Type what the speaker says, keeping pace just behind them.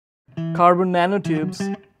Carbon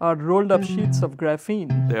nanotubes are rolled up sheets of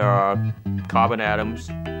graphene. There are carbon atoms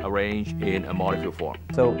arranged in a molecule form.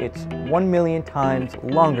 So it's 1 million times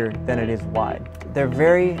longer than it is wide. They're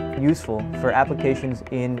very useful for applications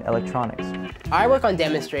in electronics. I work on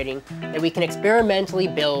demonstrating that we can experimentally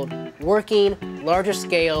build working, larger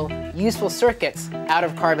scale, useful circuits out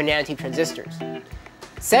of carbon nanotube transistors.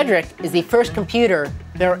 Cedric is the first computer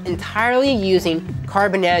that are entirely using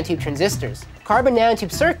carbon nanotube transistors. Carbon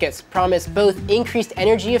nanotube circuits promise both increased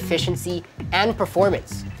energy efficiency and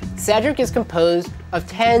performance. Cedric is composed of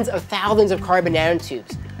tens of thousands of carbon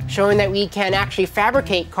nanotubes, showing that we can actually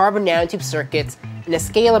fabricate carbon nanotube circuits in a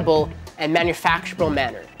scalable and manufacturable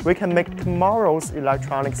manner. We can make tomorrow's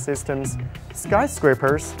electronic systems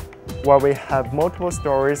skyscrapers, where we have multiple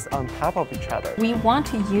stories on top of each other. We want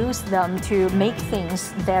to use them to make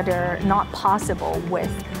things that are not possible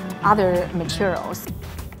with other materials.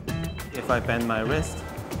 If I bend my wrist,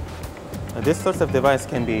 this sort of device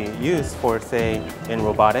can be used for, say, in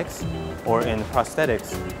robotics or in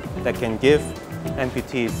prosthetics that can give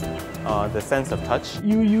amputees the sense of touch.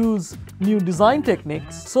 You use new design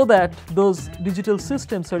techniques so that those digital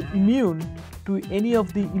systems are immune to any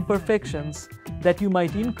of the imperfections that you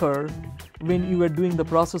might incur when you are doing the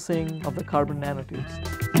processing of the carbon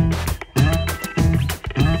nanotubes.